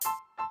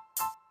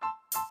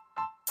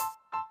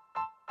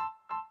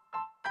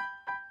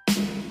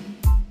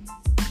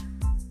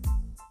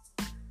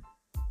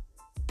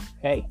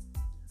Hey,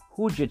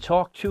 who'd you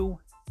talk to?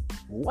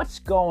 What's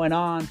going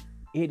on?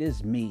 It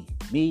is me,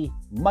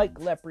 Mike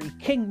Lepre,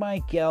 King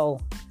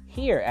Michael,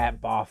 here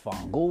at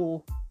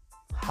Fongool.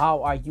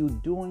 How are you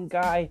doing,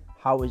 guy?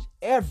 How is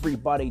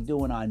everybody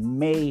doing on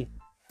May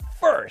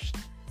 1st,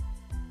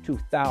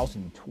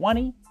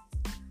 2020?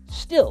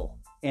 Still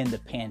in the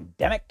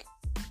pandemic.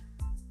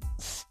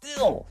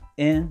 So,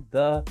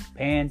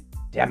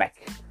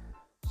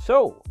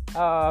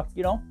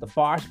 the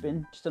bar's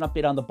been, just an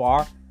update on the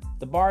bar.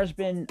 The bar's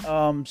been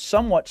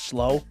somewhat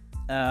slow,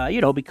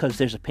 because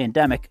there's a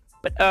pandemic.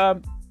 But,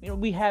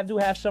 we do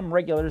have some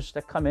regulars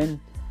that come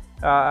in.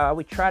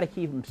 We try to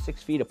keep them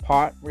 6 feet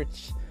apart,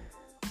 which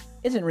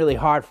isn't really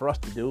hard for us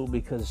to do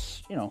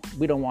because,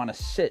 we don't want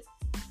to sit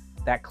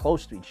that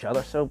close to each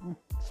other. So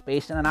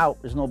spacing it out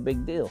is no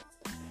big deal.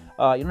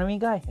 You know what I mean,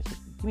 guy?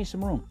 Give me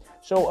some room.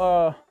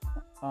 So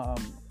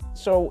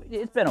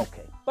it's been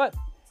okay. But,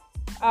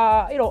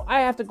 I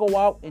have to go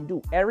out and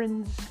do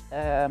errands.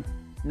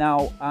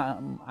 Now,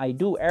 I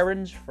do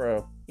errands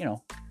for,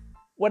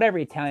 what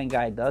every Italian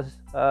guy does.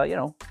 I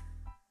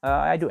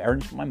do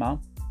errands for my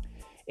mom.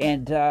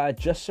 And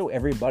just so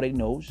everybody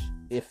knows,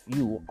 if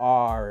you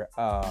are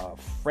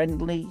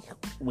friendly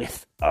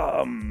with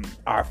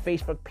our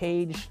Facebook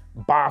page,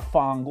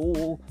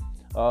 Fongool,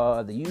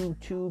 the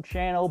YouTube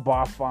channel,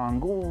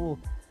 Fongool,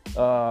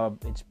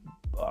 it's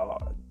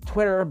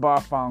Twitter,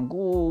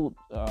 Fongool,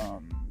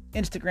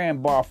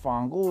 Instagram,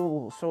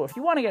 Fongool. So if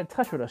you want to get in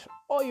touch with us,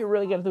 all you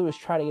really got to do is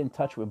try to get in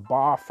touch with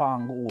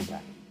Fongool.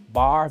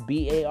 Bar,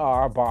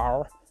 B-A-R,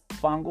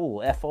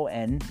 Fongool,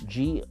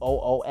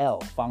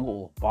 F-O-N-G-O-O-L,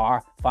 Fongool,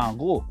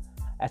 Fongool.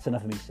 That's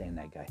enough of me saying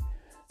that, guy.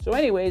 So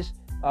anyways,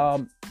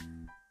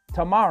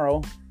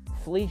 tomorrow,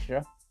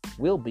 Felicia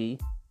will be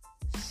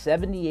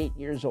 78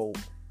 years old.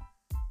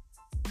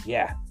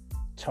 Yeah,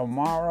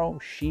 tomorrow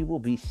she will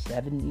be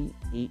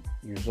 78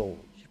 years old.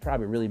 She's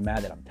probably really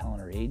mad that I'm telling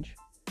her age.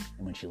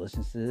 And when she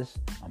listens to this,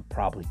 I'm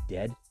probably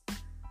dead.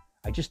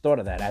 I just thought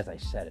of that as I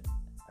said it.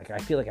 I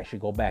feel like I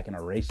should go back and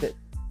erase it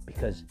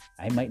because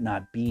I might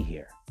not be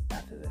here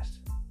after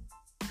this.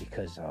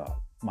 Because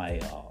my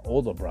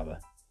older brother,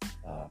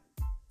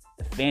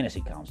 the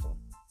fantasy counselor,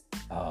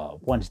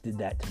 once did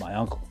that to my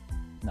uncle.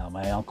 Now,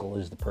 my uncle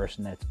is the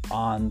person that's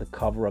on the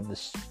cover of the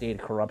State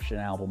of Corruption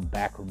album,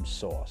 Backroom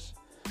Sauce.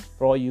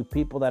 For all you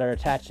people that are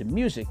attached to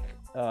music,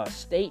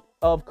 State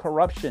of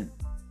Corruption.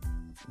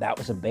 That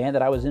was a band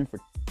that I was in for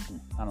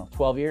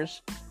 12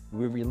 years.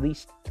 We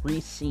released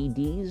 3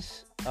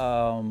 CDs.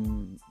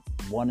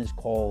 One is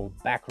called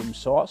Backroom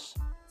Sauce.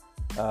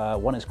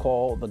 One is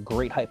called The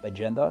Great Hype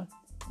Agenda.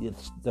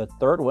 The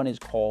third one is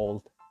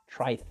called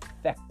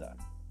Trifecta.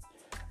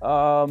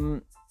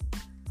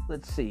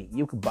 Let's see.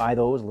 You can buy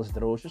those, listen to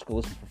those. Just go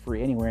listen for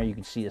free anywhere. You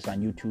can see this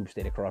on YouTube,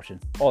 State of Corruption,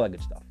 all that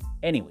good stuff.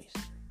 Anyways,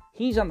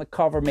 he's on the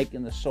cover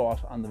making the sauce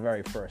on the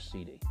very first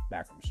CD,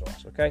 Backroom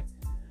Sauce, okay?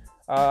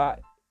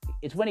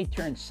 It's when he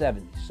turned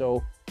 70.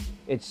 So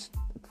it's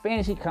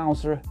fantasy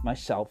counselor,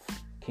 myself,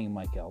 King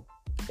Michael,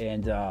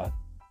 and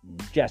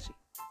Jesse.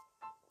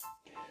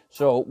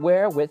 So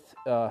we're with,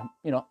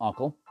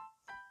 Uncle.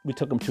 We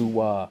took him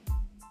to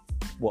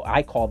what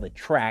I call the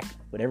track,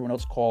 what everyone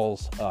else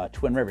calls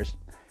Twin Rivers.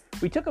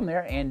 We took him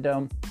there,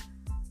 and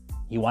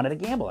he wanted to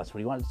gamble. That's what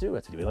he wanted to do.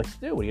 That's what he likes to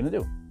do. What are you going to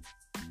do?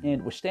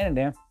 And we're standing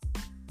there,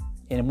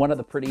 and one of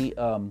the pretty,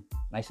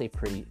 I say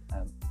pretty,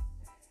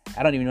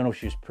 I don't even know if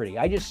she was pretty.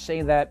 I just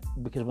say that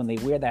because when they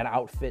wear that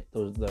outfit,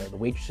 the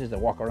waitresses that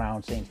walk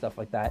around saying stuff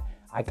like that,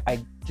 I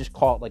just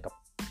call it like a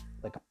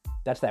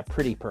that's that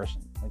pretty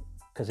person, like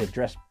because they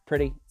dress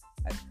pretty.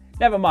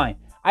 Never mind.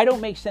 I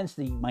don't make sense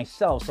to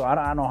myself, so I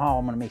don't know how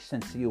I'm going to make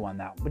sense to you on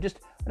that. But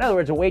just in other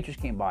words, a waitress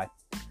came by,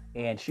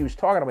 and she was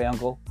talking to my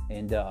uncle,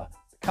 and the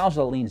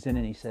counselor leans in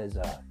and he says,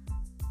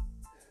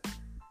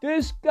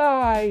 "This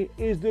guy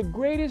is the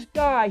greatest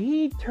guy.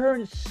 He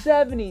turned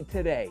 70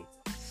 today.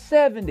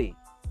 70."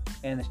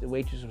 And the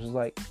waitress was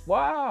like,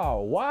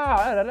 wow,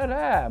 da, da,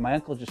 da. My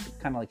uncle just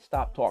kind of like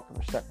stopped talking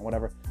for a second,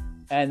 whatever.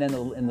 And then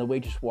the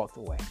waitress walked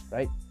away,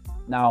 right?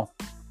 Now,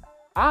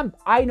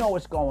 I know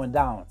what's going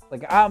down.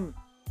 Like,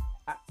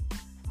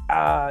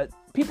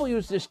 people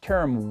use this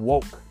term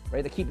woke,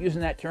 right? They keep using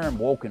that term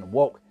woke and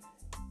woke.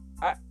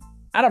 I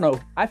don't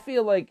know. I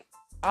feel like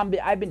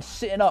I've been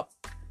sitting up,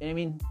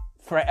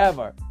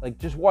 forever, like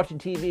just watching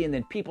TV, and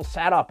then people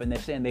sat up and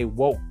they're saying they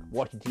woke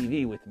watching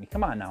TV with me.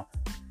 Come on now.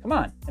 Come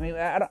on.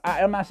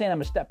 I'm not saying I'm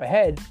a step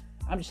ahead.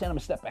 I'm just saying I'm a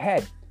step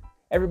ahead.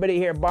 Everybody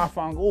here at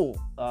Fongool,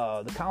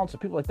 the council,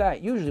 people like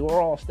that, usually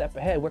we're all a step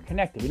ahead. We're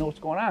connected. We know what's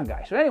going on,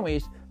 guys. So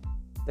anyways,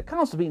 the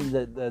council being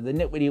the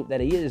nitwit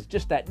that he is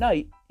just that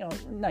night,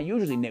 not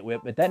usually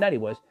nitwit, but that night he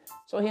was.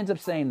 So he ends up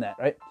saying that,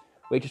 right?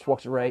 Waitress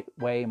walks away.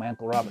 My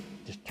Uncle Robert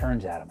just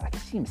turns at him. I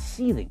can see him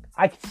seething.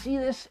 I can see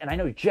this, and I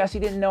know Jesse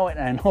didn't know it,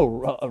 and I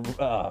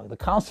know the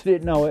council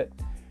didn't know it.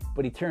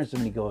 But he turns to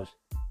him and he goes,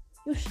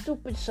 "You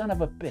stupid son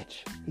of a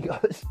bitch." He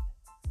goes,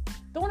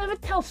 Don't ever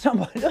tell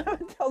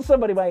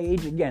somebody my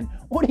age again.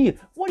 What are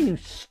you,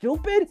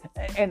 stupid?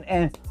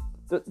 And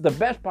the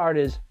best part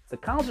is the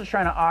counselor's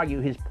trying to argue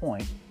his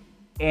point,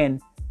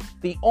 and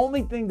the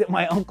only thing that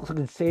my uncle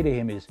could say to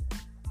him is,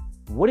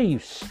 "What are you,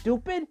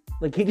 stupid?"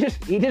 Like he just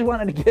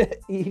wanted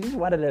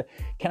to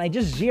can I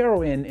just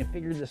zero in and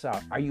figure this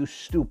out? Are you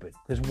stupid?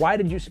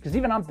 Because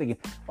even I'm thinking,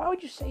 why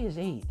would you say his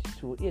age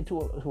to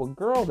a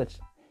girl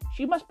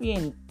she must be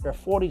in her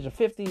 40s or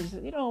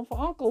 50s, you know, for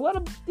uncle, let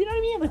him, you know what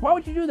I mean? Like, why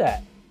would you do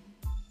that?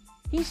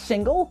 He's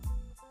single.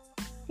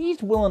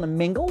 He's willing to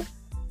mingle.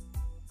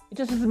 It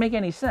just doesn't make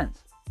any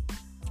sense.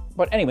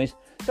 But anyways,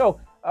 so,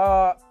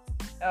 I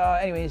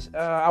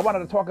wanted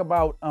to talk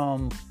about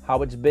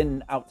how it's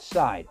been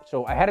outside.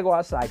 So I had to go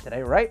outside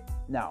today, right?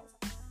 Now,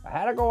 I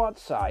had to go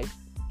outside,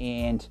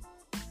 and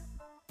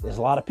there's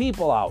a lot of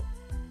people out.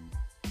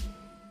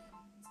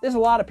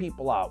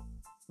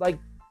 Like,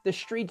 the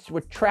streets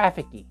were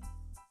trafficy.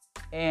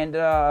 And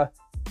to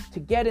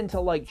get into,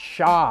 like,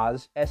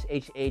 Shaw's,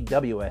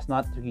 S-H-A-W-S,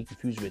 not to be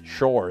confused with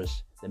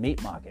Shores, the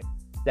meat market.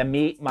 The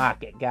meat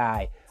market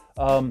guy.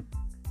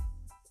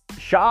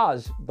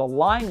 Shaw's, the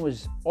line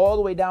was all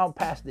the way down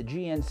past the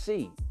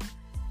GNC.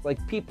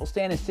 Like, people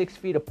standing 6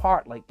 feet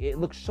apart. Like, it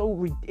looked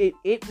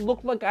it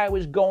looked like I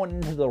was going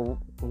into the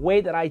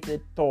way that I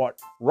thought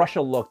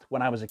Russia looked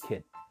when I was a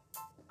kid.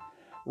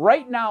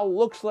 Right now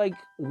looks like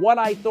what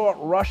I thought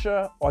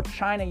Russia or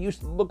China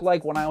used to look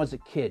like when I was a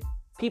kid.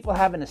 People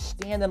having to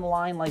stand in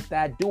line like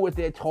that, do what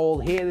they're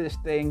told, hear this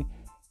thing.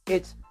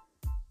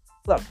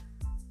 Look,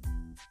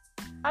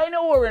 I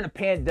know we're in a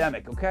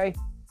pandemic, okay?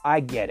 I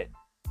get it.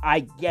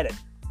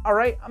 All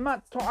right?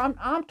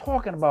 I'm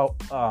talking about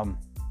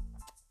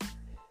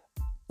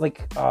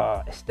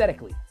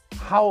aesthetically,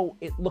 how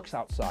it looks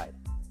outside.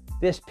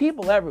 There's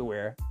people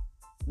everywhere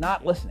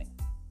not listening.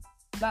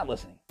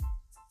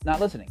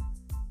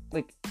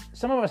 Like,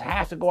 some of us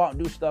have to go out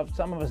and do stuff,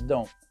 some of us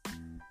don't.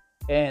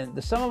 And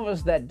the some of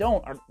us that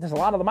don't, there's a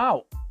lot of them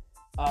out.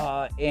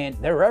 And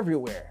they're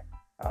everywhere.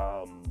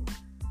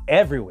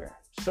 Everywhere.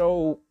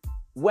 So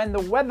when the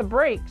weather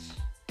breaks,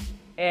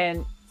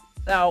 and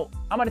now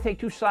I'm going to take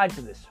two sides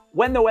to this.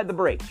 When the weather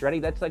breaks, ready?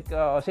 That's like,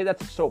 say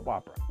that's a soap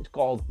opera. It's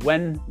called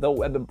When the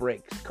Weather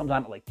Breaks. It comes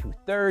on at like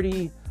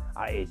 2:30.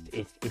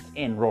 It's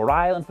in Rhode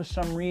Island for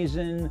some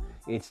reason.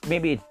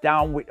 Maybe it's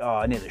down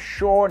near the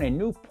shore in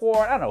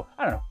Newport. I don't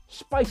know.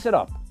 Spice it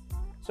up.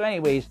 So,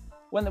 anyways,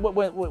 when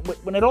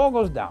it all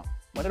goes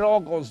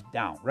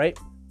down, right?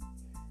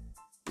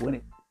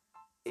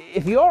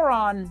 If you're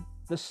on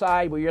the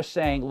side where you're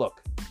saying,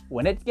 look,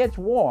 when it gets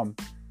warm,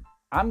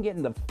 I'm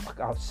getting the fuck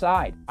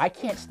outside. I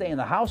can't stay in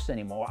the house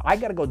anymore. I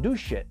gotta go do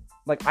shit.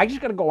 Like, I just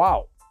gotta go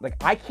out. Like,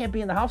 I can't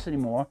be in the house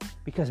anymore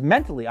because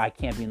mentally I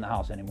can't be in the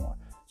house anymore.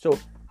 So,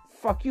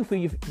 fuck you for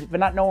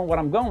not knowing what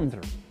I'm going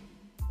through,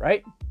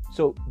 right?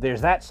 So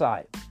there's that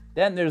side.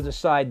 Then there's the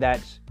side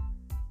that's,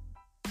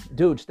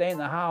 dude, stay in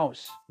the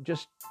house.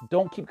 Just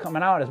don't keep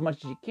coming out as much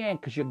as you can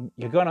because you're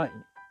gonna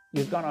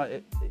end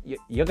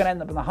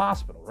up in the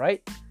hospital,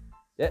 right?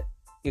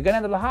 You're gonna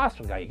end up in the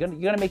hospital, guy. You're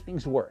gonna make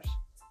things worse.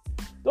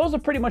 Those are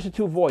pretty much the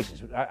two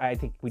voices. I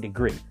think we'd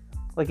agree.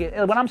 Like,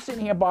 when I'm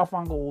sitting here, Bar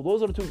Fongool,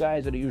 those are the two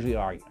guys that are usually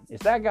arguing.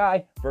 It's that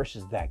guy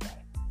versus that guy.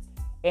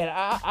 And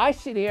I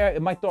sit here,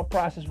 and my thought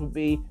process would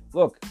be,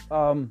 look,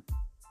 you're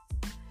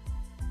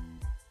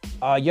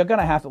going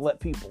to have to let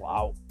people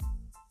out.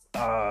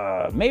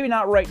 Maybe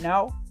not right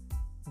now,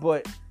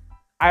 but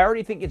I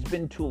already think it's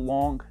been too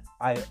long.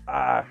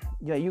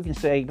 You can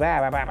say, blah,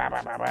 blah, blah,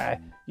 blah, blah, blah.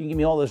 You can give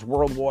me all this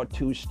World War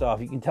II stuff.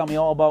 You can tell me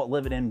all about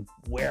living in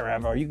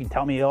wherever. You can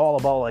tell me all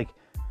about, like,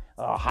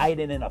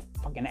 hiding in a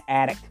fucking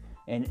attic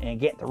and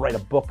getting to write a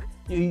book.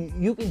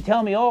 You can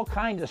tell me all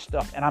kinds of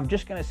stuff, and I'm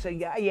just going to say,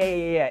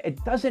 yeah.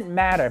 It doesn't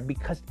matter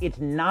because it's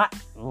not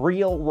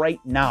real right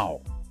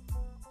now.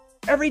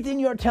 Everything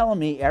you're telling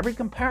me, every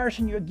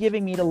comparison you're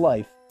giving me to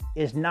life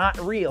is not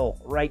real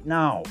right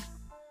now.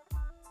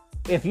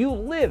 If you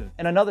live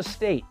in another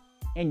state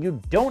and you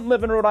don't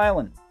live in Rhode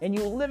Island and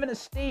you live in a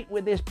state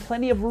where there's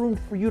plenty of room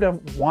for you to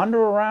wander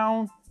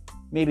around,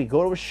 maybe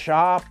go to a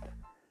shop,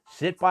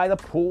 sit by the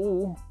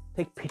pool,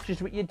 take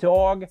pictures with your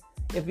dog.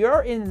 If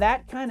you're in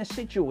that kind of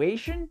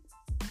situation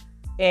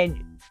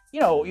and,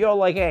 you're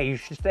like, hey, you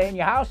should stay in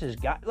your houses.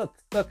 Look,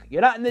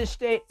 you're not in this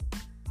state.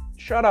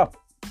 Shut up.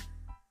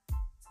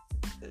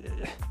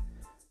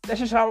 That's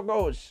just how it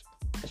goes.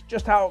 It's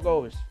just how it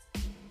goes.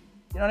 You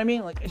know what I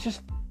mean? Like, it's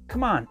just,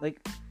 come on. Like,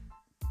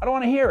 I don't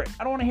want to hear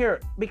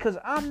it because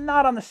I'm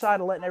not on the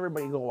side of letting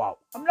everybody go out.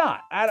 I'm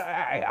not.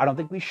 I don't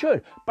think we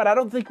should, but I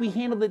don't think we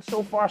handled it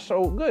so far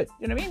so good.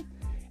 You know what I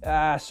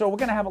mean? So we're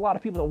going to have a lot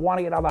of people that want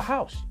to get out of the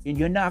house, and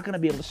you're not going to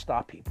be able to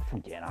stop people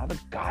from getting out of the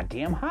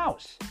goddamn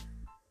house.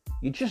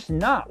 You're just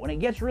not. When it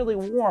gets really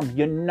warm,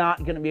 you're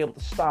not going to be able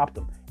to stop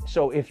them.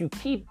 So if you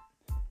keep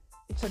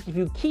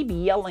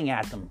yelling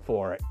at them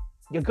for it,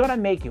 you're going to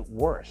make it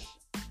worse.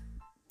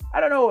 I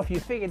don't know if you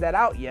figured that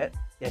out yet,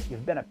 if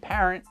you've been a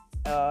parent,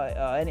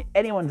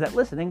 anyone that's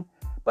listening,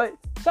 but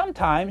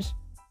sometimes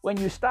when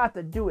you start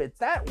to do it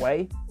that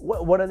way,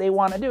 what do they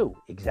want to do?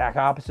 Exact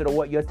opposite of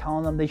what you're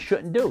telling them they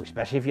shouldn't do,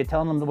 especially if you're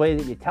telling them the way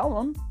that you tell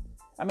them.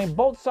 I mean,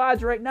 both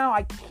sides right now,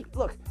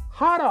 look,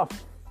 how the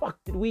fuck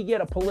did we get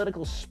a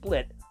political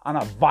split on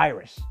a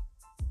virus?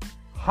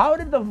 How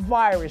did the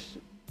virus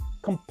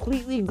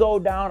completely go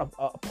down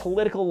a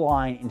political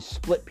line and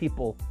split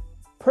people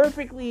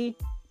perfectly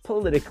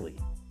politically?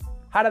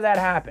 How did that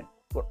happen?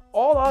 With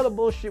all the other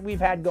bullshit we've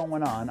had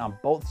going on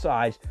both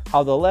sides,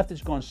 how the left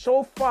has gone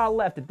so far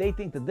left that they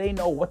think that they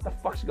know what the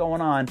fuck's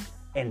going on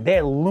and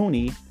they're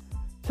loony,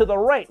 to the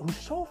right, who's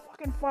so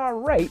fucking far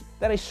right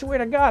that I swear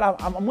to God,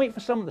 I'm waiting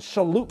for someone to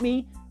salute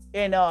me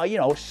and,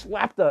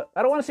 slap I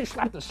don't want to say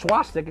slap the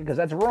swastika because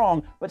that's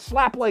wrong, but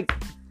slap like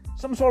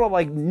some sort of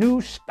like new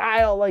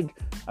style, like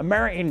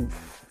American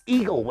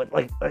eagle with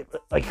like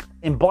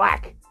in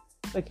black.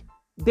 Like,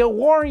 they're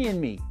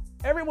worrying me.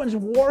 Everyone's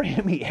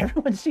worrying me.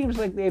 Everyone seems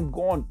like they've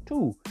gone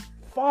too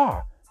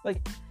far.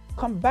 Like,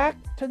 come back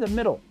to the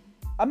middle.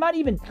 I'm not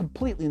even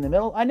completely in the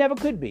middle. I never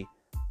could be.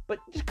 But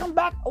just come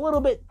back a little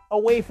bit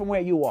away from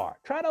where you are.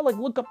 Try to like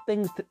look up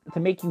things to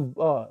make you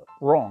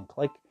wrong.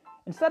 Like,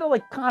 instead of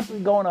like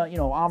constantly going to,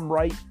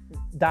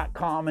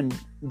 I'mRight.com and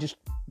just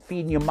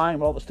feeding your mind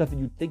with all the stuff that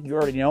you think you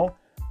already know,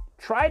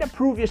 try to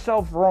prove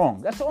yourself wrong.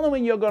 That's the only way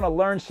you're going to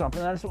learn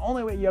something. That's the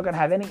only way you're going to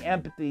have any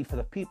empathy for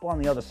the people on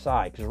the other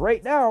side. Because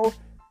right now,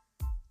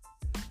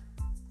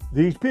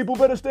 these people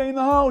better stay in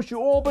the house. You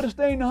all better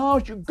stay in the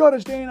house. You got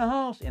to stay in the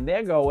house. And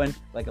they're going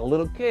like a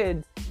little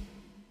kid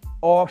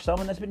or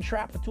someone that's been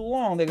trapped for too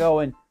long. They're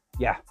going,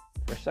 yeah,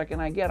 first second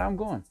I get, I'm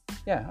going.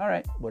 Yeah, all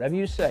right, whatever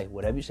you say.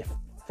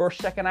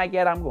 First second I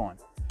get, I'm going.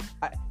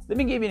 Let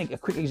me give you a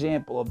quick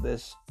example of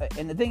this.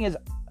 And the thing is,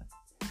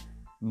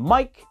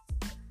 Mike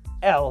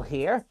L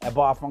here at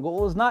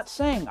Fongool is not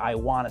saying I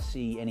want to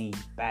see any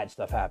bad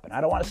stuff happen. I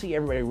don't want to see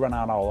everybody run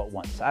out all at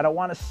once. I don't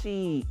want to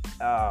see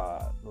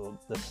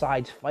the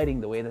sides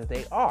fighting the way that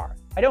they are.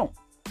 I don't.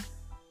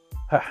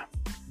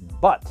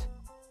 But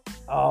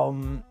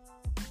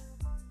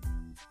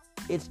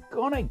it's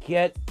gonna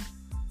get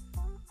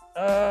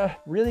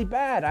really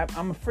bad.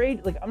 I'm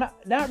afraid. Like, I'm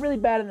not really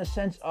bad in the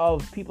sense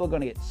of people are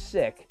gonna get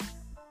sick.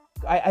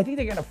 I think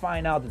they're gonna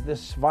find out that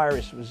this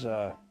virus was,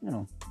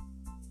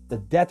 the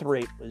death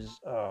rate was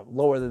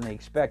lower than they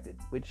expected,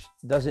 which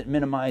doesn't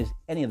minimize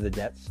any of the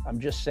deaths.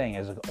 I'm just saying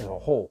as a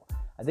whole.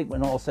 I think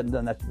when all is said and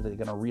done, that's what they're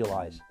going to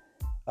realize.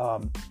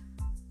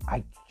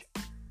 I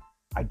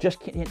just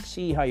can't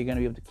see how you're going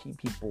to be able to keep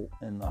people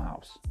in the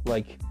house.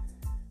 Like,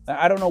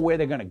 I don't know where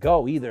they're going to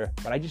go either,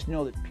 but I just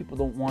know that people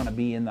don't want to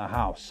be in the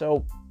house.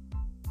 So,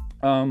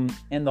 and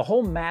the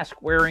whole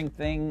mask wearing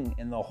thing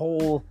and the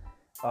whole...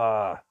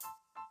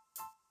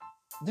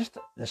 just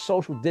the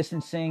social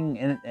distancing,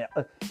 and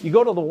you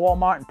go to the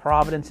Walmart in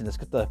Providence, and it's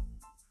got the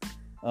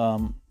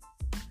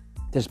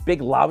this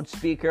big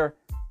loudspeaker,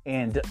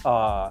 and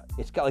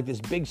it's got like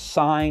this big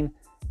sign,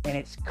 and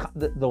it's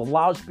the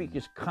loudspeaker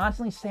is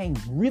constantly saying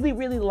really,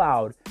 really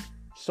loud,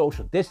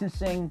 social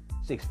distancing,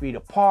 6 feet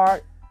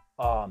apart.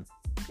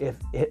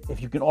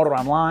 If you can order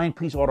online,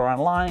 please order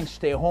online.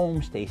 Stay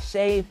home, stay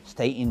safe,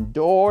 stay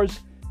indoors.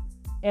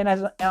 And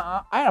I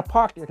had to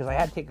park there because I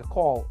had to take a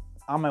call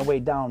on my way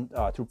down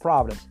through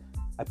Providence.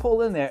 I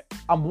pulled in there.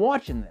 I'm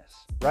watching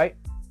this, right?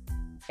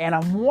 And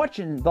I'm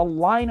watching the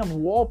line of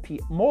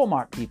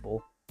Walmart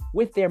people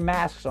with their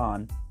masks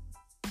on,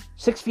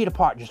 6 feet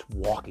apart, just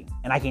walking.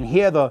 And I can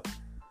hear the,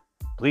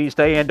 please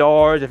stay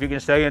indoors. If you can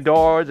stay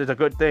indoors, it's a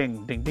good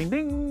thing. Ding, ding,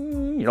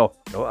 ding.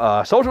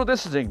 Social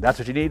distancing, that's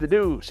what you need to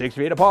do. 6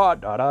 feet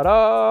apart, da, da,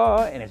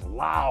 da. And it's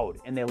loud.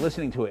 And they're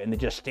listening to it. And they're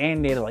just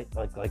standing there like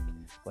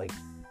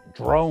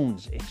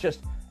drones. It's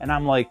just, and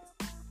I'm like,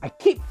 I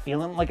keep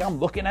feeling like I'm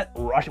looking at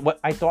Russia, what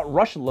I thought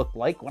Russia looked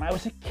like when I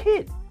was a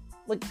kid.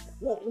 Like,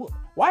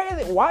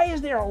 why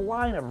is there a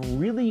line of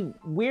really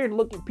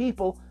weird-looking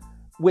people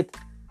with,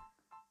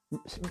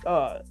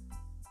 I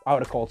would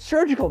have called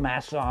surgical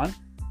masks on,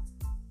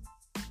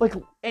 like,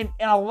 and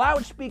a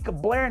loudspeaker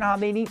blaring how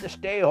they need to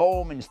stay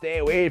home and stay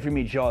away from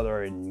each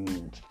other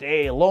and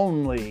stay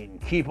lonely and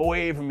keep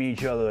away from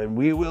each other, and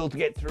we will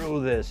get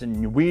through this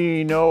and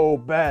we know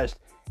best.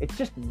 It's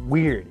just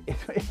weird.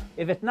 If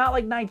it's not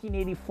like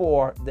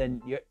 1984,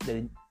 then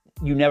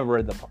you never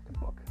read the fucking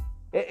book.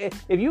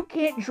 If you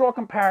can't draw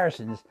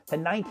comparisons to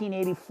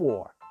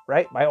 1984,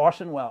 right, by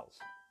Orson Welles,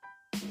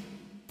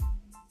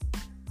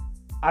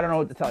 I don't know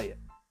what to tell you.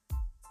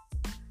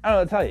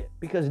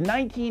 Because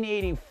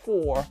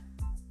 1984,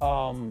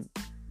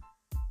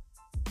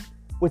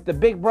 with the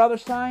Big Brother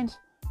signs,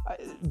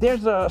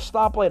 there's a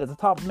stoplight at the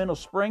top of Middle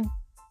Spring,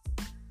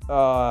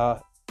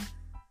 and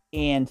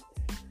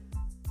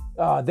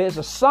there's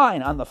a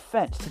sign on the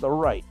fence to the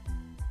right.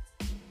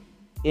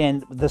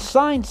 And the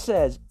sign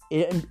says,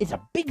 it's a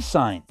big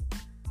sign.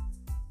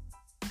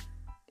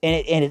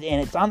 And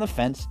it's on the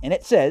fence, and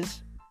it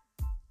says,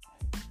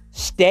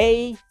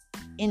 stay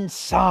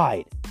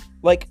inside.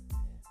 Like,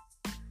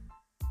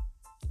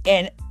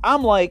 and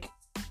I'm like,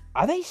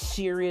 are they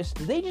serious?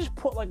 Did they just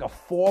put like a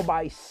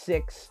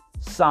 4x6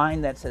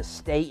 sign that says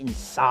stay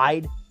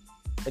inside?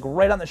 Like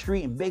right on the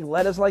street in big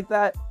letters like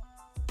that?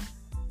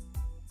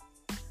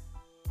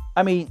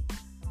 I mean,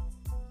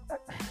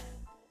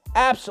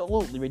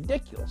 absolutely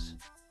ridiculous.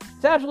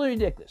 It's absolutely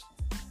ridiculous.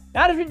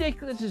 Not as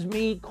ridiculous as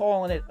me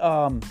calling it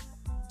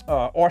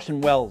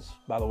Orson Welles,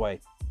 by the way.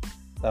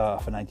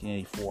 for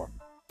 1984.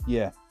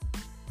 Yeah.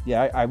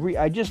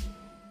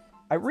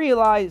 I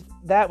realized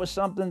that was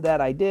something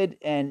that I did,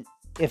 and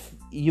if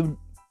you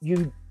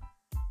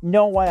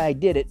know why I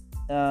did it,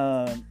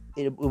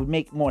 it would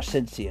make more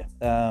sense here.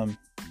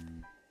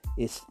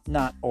 It's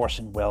not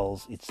Orson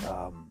Welles. It's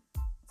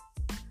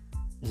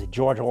is it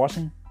George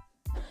Orson?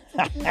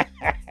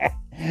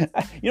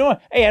 You know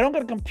what? Hey, I don't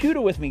got a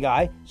computer with me,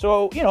 guy.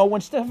 So,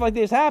 when stuff like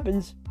this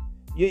happens,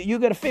 you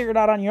got to figure it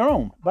out on your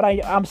own. But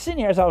I'm sitting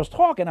here as I was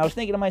talking, I was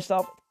thinking to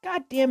myself,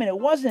 God damn it, it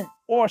wasn't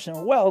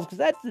Orson Welles, because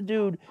that's the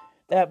dude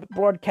that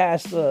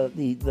broadcast the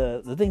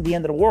thing, the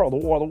end of the world, the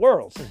War of the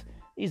Worlds.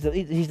 He's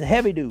the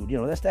heavy dude,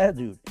 that's that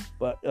dude.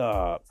 But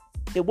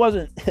it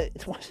wasn't.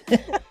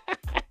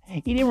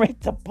 He didn't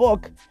write the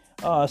book.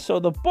 So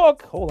the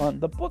book, hold on,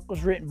 the book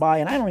was written by,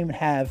 and I don't even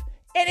have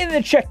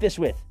anything to check this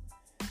with.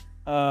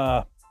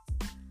 I'm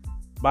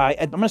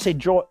gonna say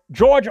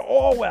George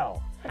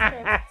Orwell.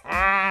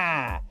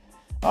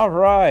 All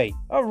right.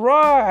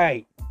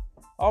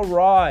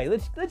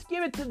 Let's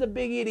give it to the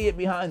big idiot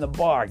behind the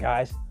bar,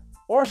 guys.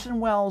 Orson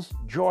Welles,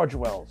 George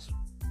Wells.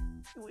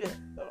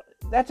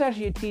 That's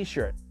actually a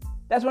T-shirt.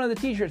 That's one of the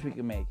T-shirts we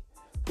can make.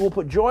 We'll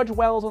put George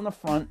Wells on the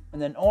front,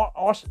 and then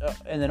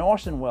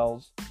Orson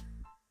Welles,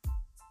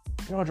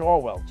 George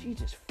Orwell.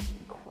 Jesus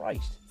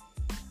Christ!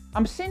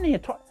 I'm sitting here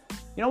talking.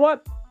 You know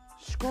what?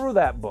 Screw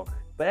that book.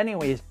 But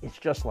anyways, it's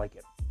just like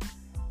it.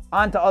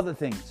 On to other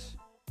things.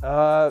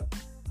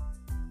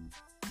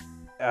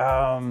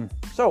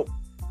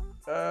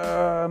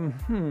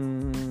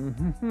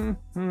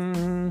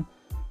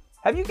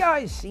 Have you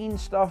guys seen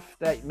stuff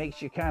that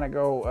makes you kind of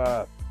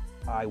go,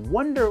 I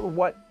wonder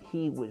what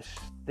he was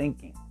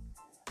thinking?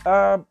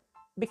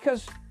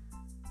 Because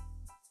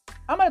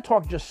I'm going to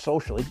talk just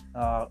socially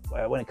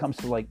when it comes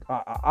to,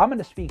 I'm going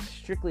to speak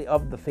strictly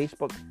of the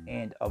Facebook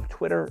and of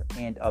Twitter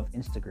and of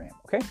Instagram,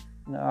 okay?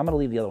 No, I'm going to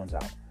leave the other ones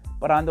out.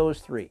 But on those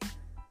three,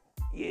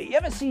 you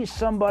ever see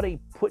somebody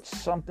put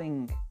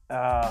something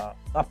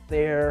up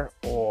there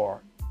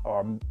or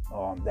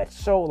that's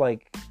so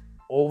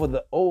over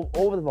the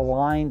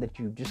line that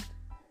you just,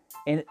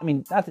 and I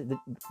mean, not that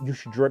you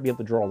should be able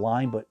to draw a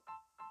line, but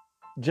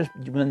just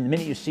when the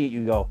minute you see it,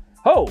 you go,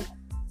 oh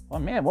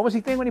man, what was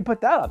he thinking when he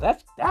put that up?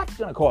 That's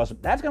gonna cause some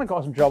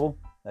trouble.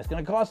 That's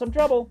gonna cause some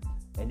trouble,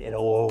 and it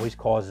always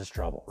causes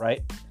trouble,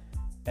 right?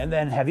 And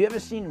then, have you ever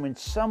seen when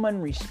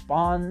someone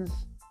responds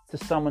to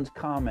someone's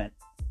comment,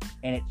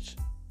 and it's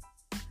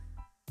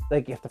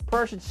like if the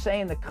person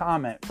saying the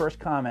first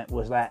comment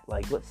was at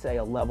let's say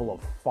a level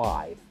of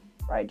 5,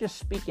 right? Just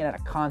speaking at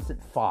a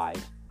constant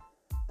 5.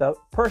 The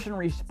person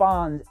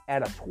responds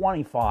at a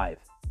 25.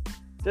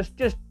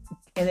 Just,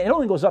 and it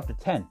only goes up to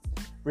 10.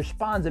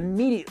 Responds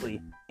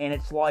immediately, and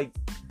it's like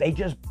they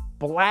just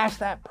blast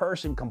that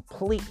person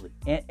completely.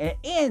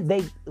 And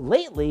they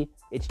lately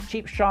it's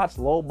cheap shots,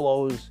 low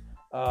blows.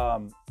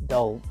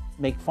 They'll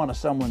make fun of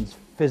someone's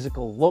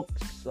physical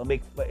looks.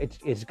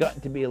 It's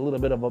gotten to be a little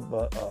bit of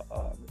a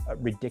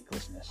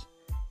ridiculousness.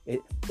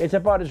 It's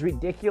about as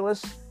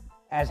ridiculous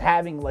as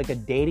having a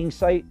dating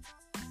site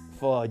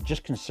for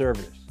just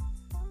conservatives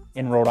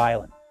in Rhode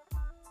Island.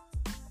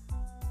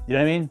 You know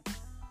what I mean?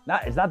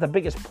 It's not the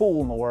biggest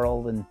pool in the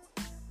world, and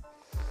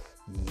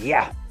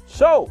yeah.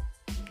 So,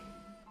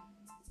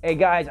 hey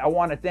guys, I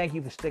want to thank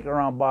you for sticking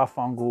around Bar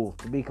Fongool.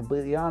 To be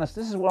completely honest,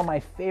 this is one of my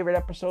favorite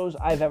episodes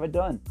I've ever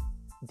done.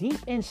 Deep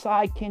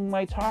inside King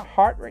Mike's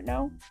heart right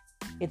now,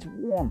 it's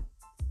warm.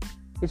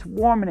 It's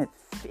warm, and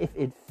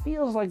it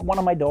feels like one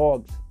of my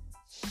dogs.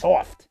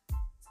 Soft.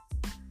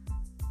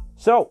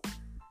 So,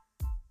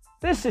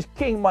 this is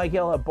King Mike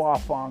Hill at Bar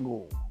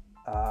Fongool.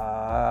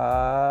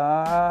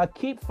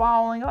 Keep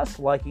following us,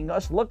 liking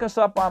us. Look us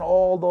up on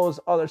all those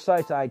other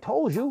sites I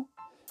told you.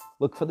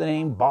 Look for the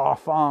name Bar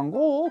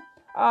Fongool.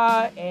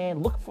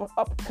 And look for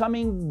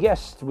upcoming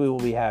guests we will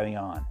be having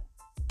on.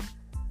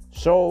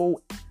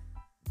 So,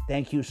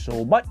 thank you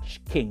so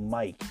much, King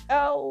Mike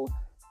L.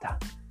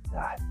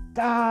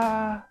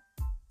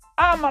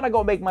 I'm gonna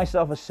go make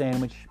myself a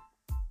sandwich.